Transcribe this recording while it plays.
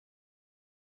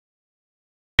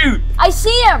Dude! I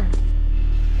see him!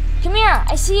 Come here,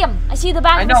 I see him. I see the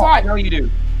back of his head. I know you do.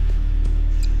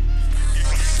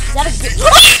 Is that a good...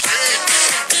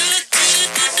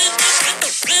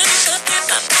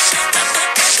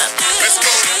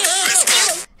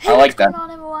 I like that. What's going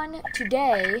on, everyone?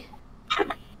 Today,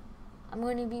 I'm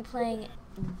going to be playing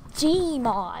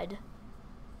Gmod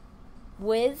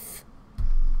with...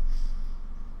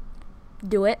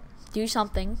 Do it. Do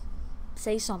something.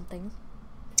 Say something.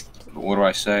 What do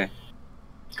I say?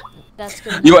 That's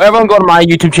good. You everyone go to my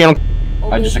YouTube channel.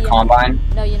 Oh, I'm just a baby, combine.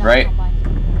 No, you're not right? a combine.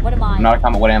 What am I? I'm not a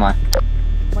combine. What am I?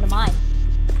 What am I?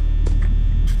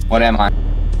 What am I?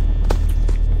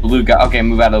 Blue guy. Okay,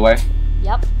 move out of the way.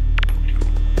 Yep.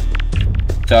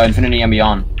 So Infinity and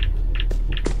Beyond.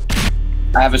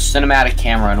 I have a cinematic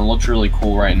camera and it looks really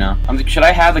cool right now. Should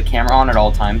I have the camera on at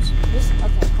all times?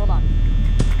 Okay, hold on.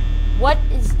 What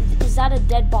is that a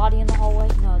dead body in the hallway?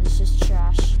 No, this is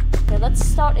trash. Okay, let's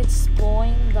start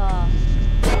exploring the...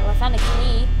 Oh, I found a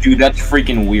key. Dude, that's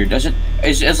freaking weird. Does it?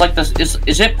 Is like this?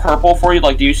 Is it purple for you?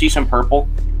 Like, do you see some purple?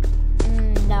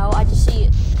 No, I just see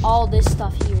all this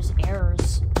stuff here is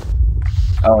errors.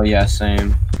 Oh yeah,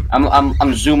 same.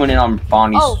 I'm zooming in on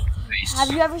Bonnie's face.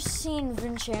 Have you ever seen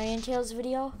Venturian Tales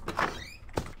video?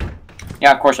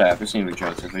 Yeah, of course I have. I've seen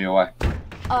Venturian Tales video. Why?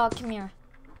 Come here.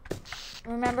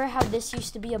 Remember how this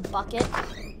used to be a bucket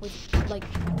with like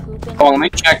poop in it? Oh, let me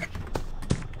check.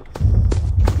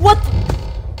 What?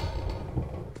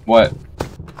 What?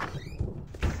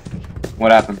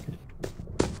 What happened?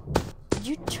 Did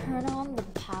you turn on the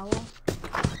power?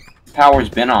 The power's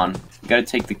been on. You gotta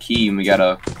take the key and we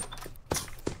gotta...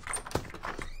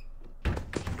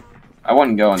 I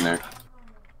wouldn't go in there.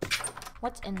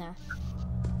 What's in there?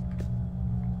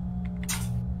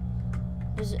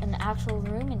 There's an actual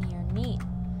room in here. Neat.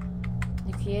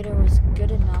 The creator was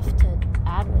good enough to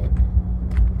add it.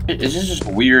 Is this just a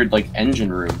weird, like,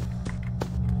 engine room?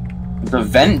 There's a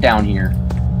vent down here.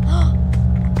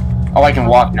 Oh, I can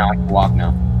walk now. I can walk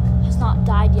now. Has not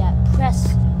died yet.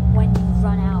 Press when you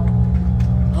run out.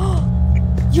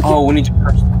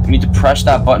 We need to press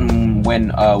that button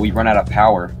when we run out of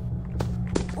power.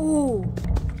 Ooh.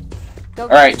 All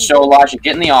right, so Elijah,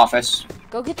 get in the office.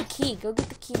 Go get the key. Go get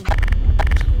the key.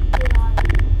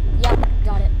 Yep,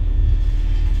 got it.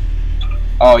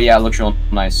 Oh yeah, it looks real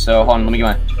nice. So hold on, let me get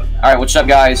my... Alright, what's up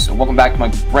guys? Welcome back to my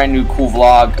brand new cool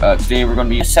vlog. Today we're going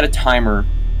to set a timer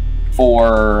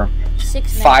for 6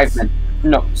 minutes. 5 minutes.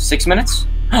 No, 6 minutes?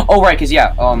 Oh right, because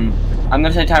yeah, I'm going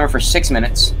to set a timer for 6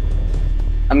 minutes.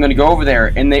 I'm going to go over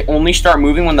there, and they only start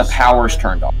moving when the power's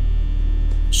turned off.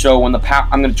 So when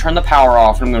I'm going to turn the power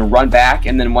off, and I'm going to run back,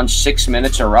 and then once 6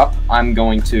 minutes are up, I'm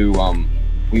going to,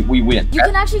 we win. You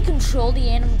can actually control the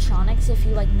animatronics if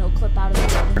you, like, no-clip out of the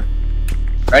building.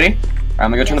 Ready? Alright,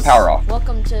 I'm gonna go turn the power off.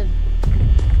 Welcome to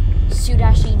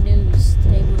Sudashi News.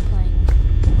 Today we're playing.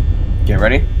 Okay,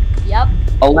 ready? Yep.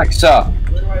 Alexa,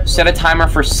 set a timer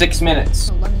for 6 minutes.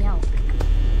 Oh, let me out.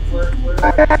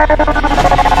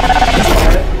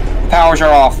 Powers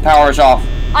are off. Power's off.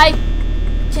 I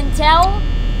can tell.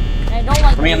 And I don't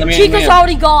like. Let me Chica's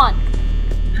already gone.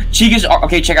 Chica's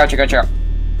okay. Check out.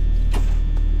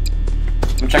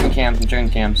 I'm checking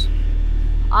cams.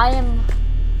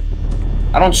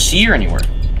 I don't see her anywhere.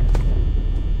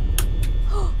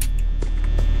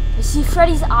 I see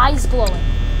Freddy's eyes glowing.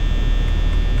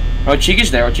 Oh,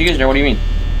 Chica's there. What do you mean?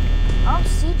 I don't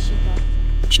see Chica.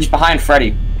 She's behind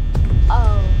Freddy.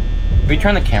 Oh. Can we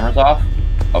turn the cameras off?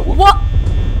 Oh, what?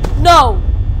 No.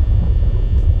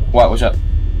 What? What's up?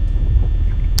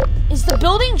 Is the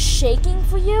building shaking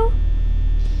for you?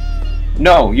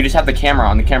 No, you just have the camera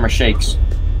on. The camera shakes.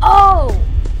 Oh.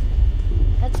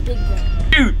 That's big brain.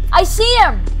 Dude! I see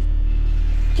him!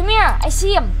 Come here, I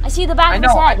see him. I see the back of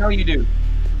his head. I know you do.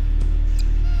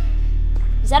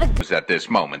 Is that a It was at this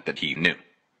moment that he knew.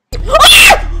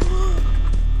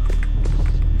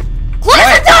 Close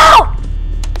the door!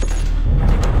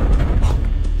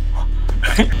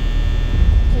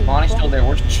 Bonnie's still there.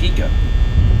 Where's Chica?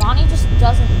 Bonnie just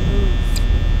doesn't move.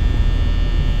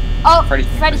 Oh,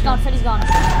 Freddy's gone.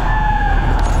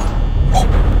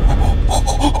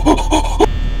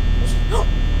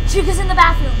 Chica's in the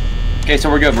bathroom. Okay, so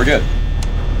we're good.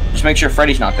 Just make sure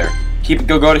Freddy's not there.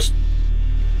 Go to...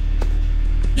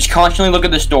 Just constantly look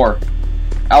at this door.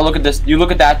 I'll look at this. You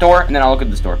look at that door, and then I'll look at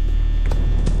this door.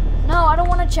 No, I don't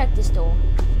want to check this door.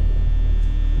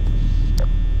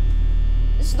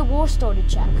 This is the worst door to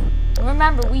check.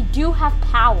 Remember, we do have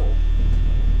power.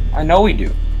 I know we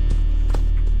do.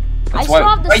 I still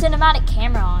have the cinematic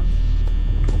camera on.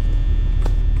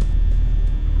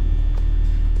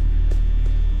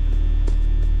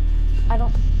 I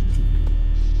don't...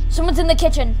 Someone's in the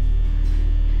kitchen.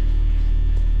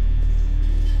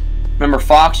 Remember,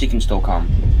 Foxy can still come.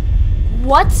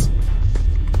 What?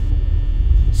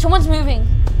 Someone's moving.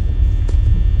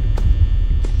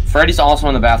 Freddy's also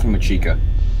in the bathroom with Chica.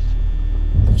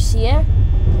 You see her?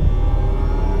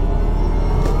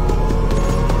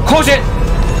 Close it!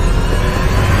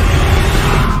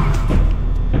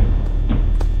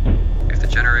 If the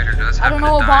generator does I don't happen know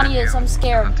to what die Bonnie in is. here, I'm you'll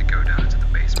scared. have to go down into the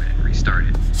basement and restart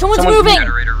it. Someone's The moving!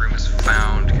 generator room was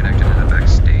found connected to the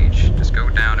backstage. Just go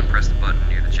down and press the button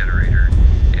near the generator,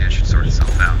 and it should sort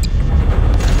itself out.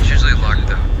 It's usually locked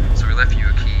though, so we left you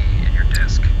a key in your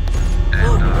desk.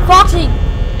 And Foxy!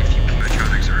 if you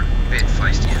animatronics are a bit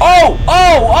feisty. Oh!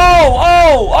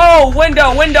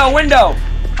 Window!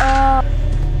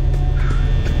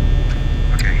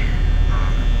 Okay.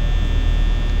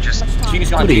 Just Chica's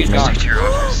gone, Chica's gone. stick to your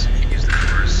office. Use the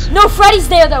doors. No, Freddy's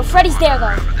there though. Freddy's there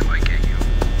though. Wherever they might get you.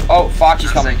 Oh,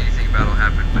 Foxy's Not coming. saying anything bad will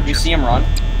happen, but You just, see him run?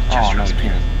 just Oh, no, trust you me.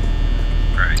 can't.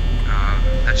 Alright,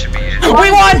 that should be it.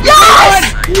 We won!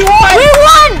 Yes! We won! We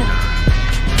won!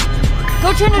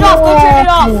 Go turn it off. Go turn it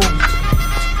off.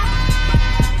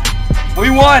 We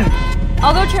won!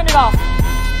 I'll go turn it off.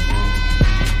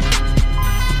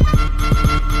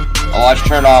 Oh, let's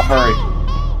turn it off, hurry.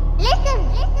 You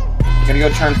gotta go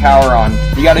turn power on.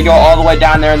 You gotta go all the way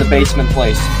down there in the basement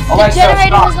place. The Alexa, generator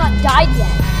stop. has not died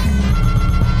yet.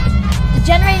 The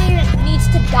generator needs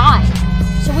to die.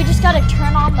 So we just gotta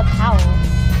turn on the power.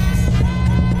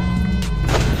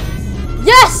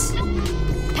 Yes!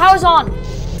 Power's on.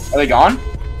 Are they gone?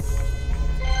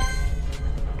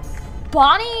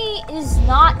 Bonnie is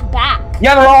not back.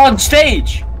 Yeah, they're all on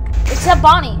stage! Except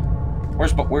Bonnie.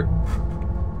 Where's Bon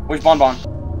Bon?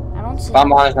 I don't see Bon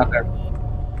her. Bon is not there.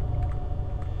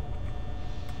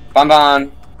 Bon Bon.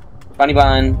 Bonnie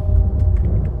Bon.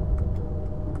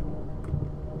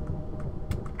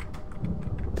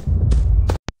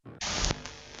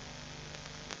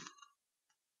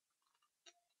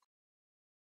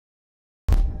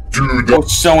 Dude, That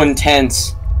was so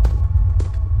intense.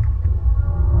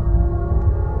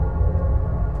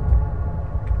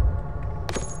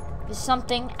 Is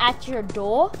something at your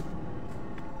door?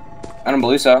 I don't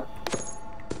believe so.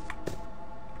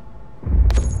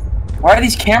 Why are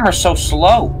these cameras so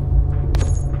slow?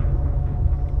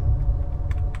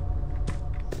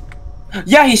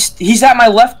 Yeah, he's at my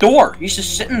left door. He's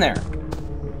just sitting there.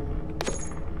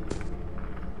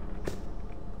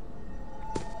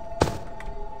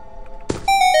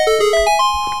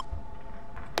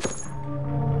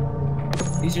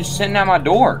 He's just sitting at my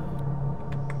door.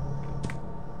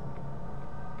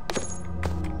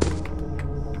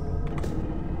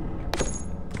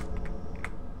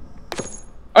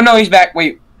 Oh no, he's back.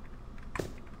 Wait.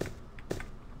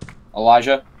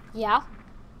 Elijah? Yeah.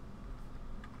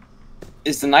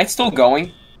 Is the night still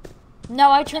going?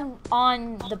 No, I turned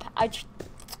on the.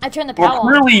 I turned the power Well, on.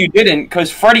 clearly you didn't,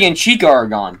 because Freddy and Chica are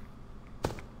gone.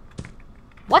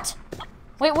 What?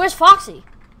 Wait, where's Foxy?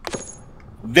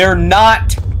 They're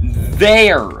not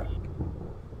there.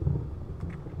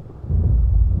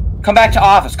 Come back to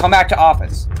office. Come back to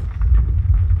office.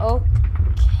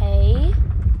 Okay.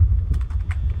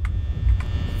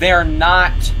 They're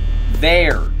not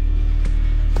there.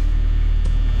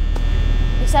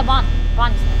 Except Bonnie.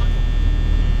 Bonnie's there.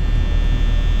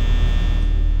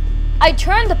 I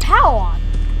turned the power on.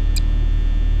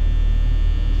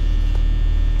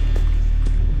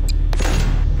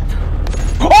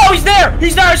 Oh, he's there!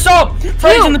 He's there! I saw him!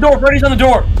 Freddy's on the door! Freddy's on the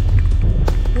door!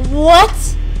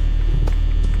 What?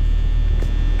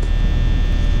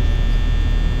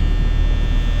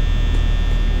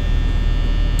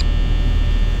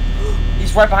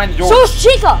 He's right behind the door. So is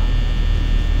Chica.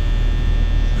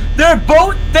 They're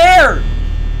both there!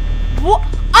 What?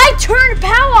 I turned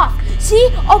power off. See,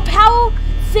 our power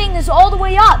thing is all the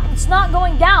way up. It's not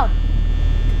going down.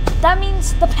 That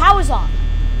means the power's on.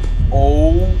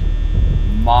 Oh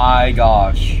my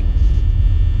gosh.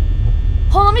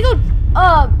 Hold on, let me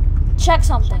go check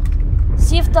something.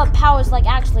 See if the power's like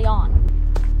actually on.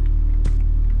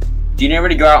 Do you need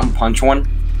everybody to go out and punch one?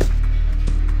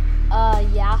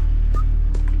 Yeah.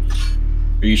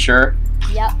 Are you sure?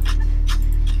 Yep.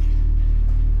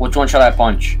 Which one should I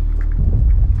punch?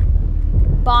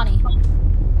 Bonnie.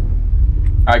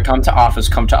 Alright, come to office,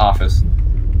 come to office.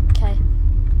 Okay.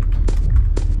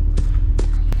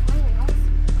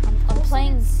 I'm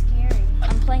playing Scary.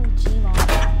 I'm playing Gmod.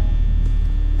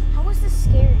 How was this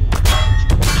scary?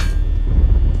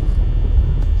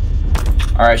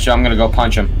 Alright, so I'm gonna go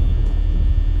punch him.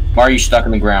 Why are you stuck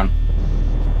in the ground?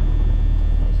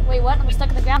 Wait, what? I'm stuck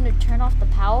in the ground to turn off the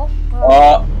power?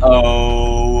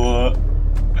 Uh-oh.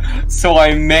 So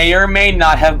I may or may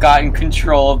not have gotten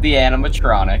control of the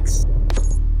animatronics.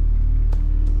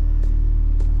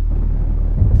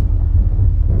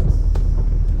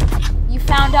 You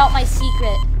found out my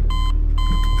secret.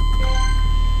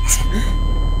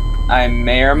 I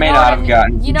may or may You know not what I have mean?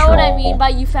 gotten You control. know what I mean by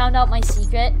you found out my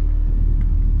secret?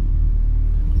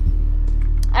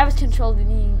 I was controlling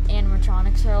the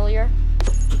animatronics earlier.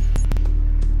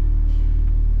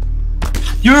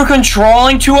 You were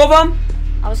controlling 2 of them?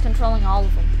 I was controlling all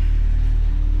of them.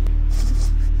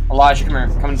 Elijah, come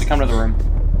here. Come to the room.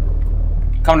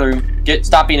 Come to the room.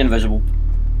 Stop being invisible.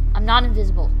 I'm not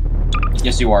invisible.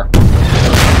 Yes, you are.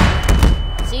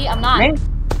 See, I'm not.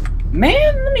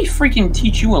 Man, let me freaking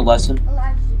teach you a lesson.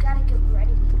 Elijah, you gotta get ready.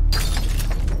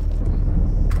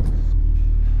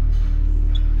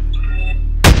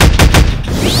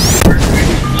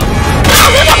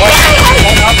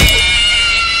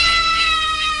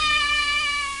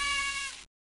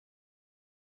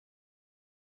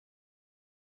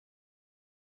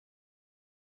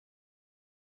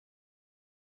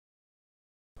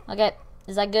 Okay,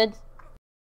 is that good?